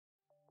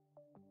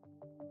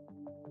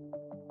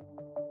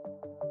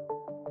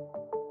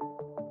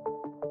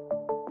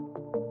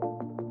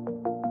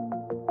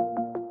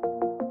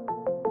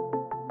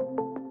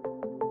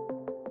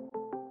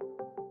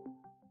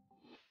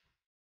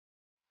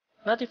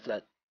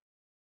NotiFlood.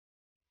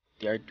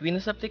 The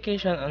Arduino's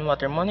application on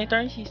water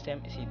monitoring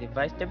system is a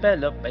device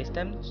developed by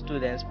STEM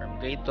students from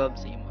grade 12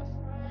 SAMOS.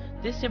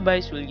 This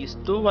device will use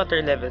two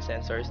water level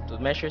sensors to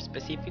measure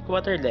specific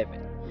water level.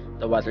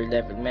 The water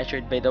level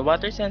measured by the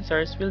water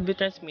sensors will be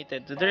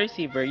transmitted to the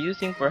receiver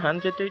using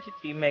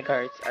 433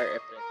 MHz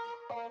RF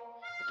transmitter.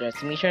 The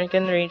transmission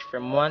can range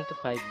from 1 to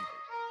 5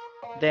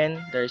 meters.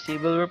 Then, the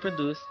receiver will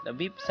produce the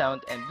beep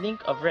sound and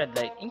blink of red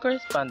light in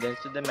correspondence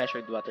to the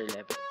measured water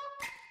level.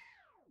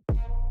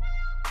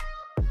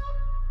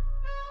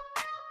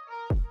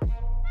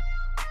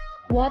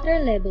 Water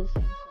level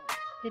sensor.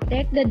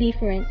 Detect the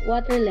different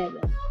water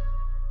levels.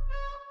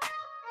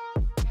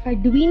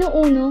 Arduino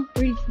Uno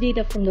reads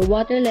data from the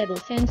water level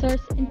sensors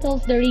and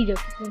tells the radio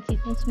frequency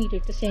transmitter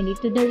to send it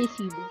to the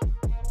receiver.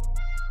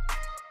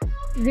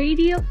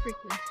 Radio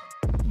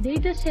frequency.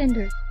 Data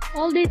sender.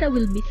 All data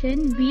will be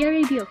sent via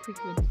radio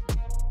frequency.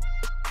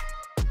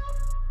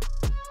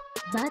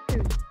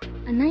 Battery.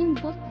 A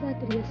 9-volt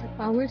battery as a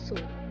power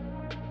source.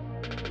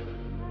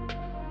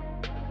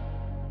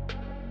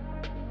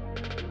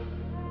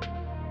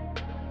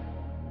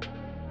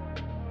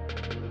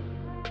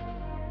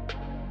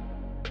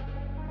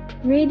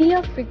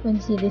 Radio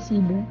frequency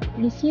receiver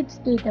receives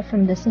data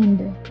from the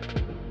sender.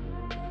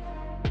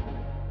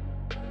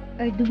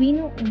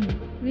 Arduino Uno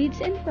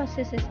reads and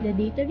processes the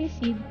data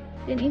received,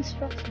 then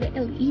instructs the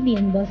LED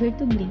and buzzer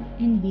to blink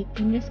and beep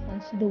in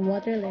response to the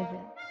water level.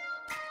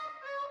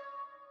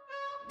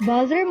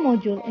 Buzzer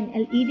module and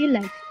LED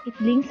lights, it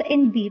blinks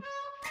and beeps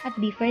at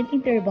different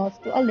intervals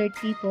to alert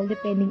people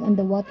depending on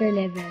the water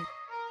level.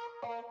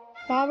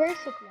 Power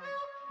supply.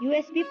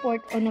 USB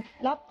port on a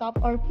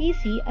laptop or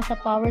PC as a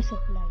power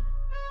supply.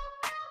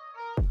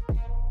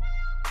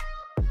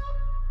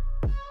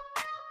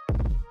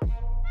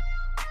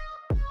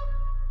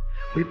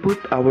 We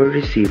put our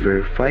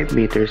receiver 5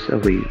 meters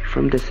away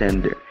from the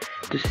sender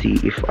to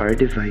see if our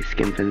device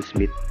can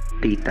transmit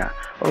data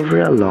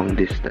over a long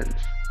distance.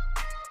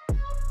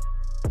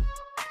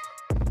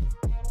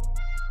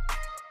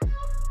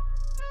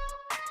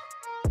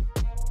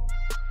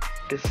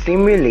 To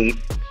simulate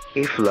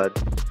a flood,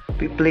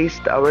 we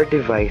placed our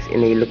device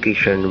in a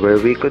location where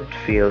we could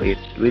fill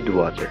it with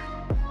water.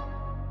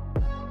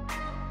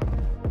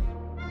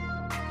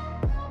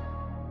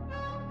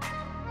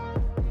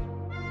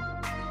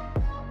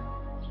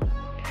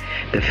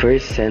 The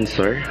first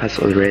sensor has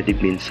already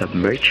been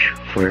submerged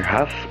for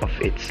half of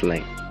its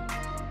length.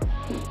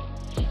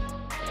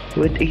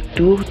 With a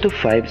 2 to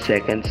 5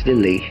 seconds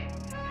delay,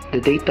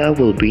 the data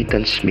will be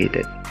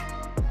transmitted.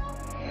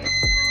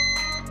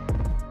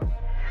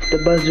 The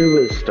buzzer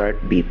will start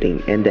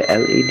beeping and the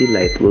LED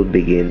light will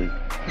begin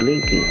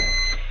blinking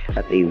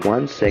at a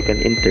 1-second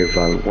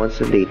interval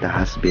once the data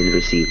has been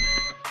received.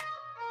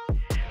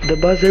 The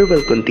buzzer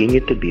will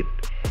continue to beep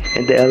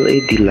and the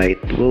LED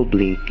light will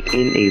blink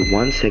in a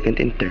 1-second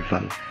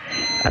interval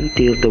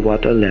until the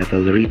water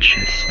level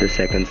reaches the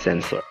second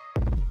sensor.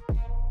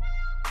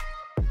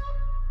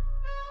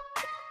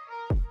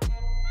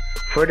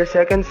 For the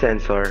second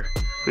sensor,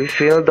 we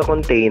fill the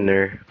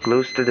container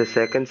close to the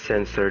second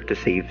sensor to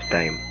save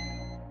time.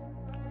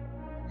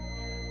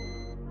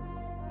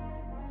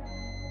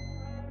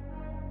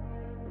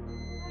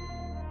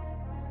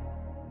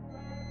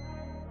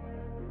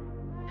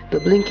 The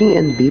blinking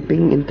and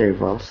beeping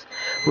intervals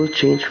will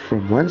change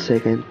from 1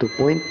 second to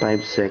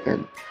 0.5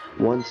 second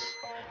once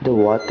the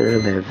water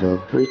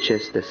level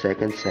reaches the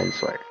second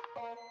sensor.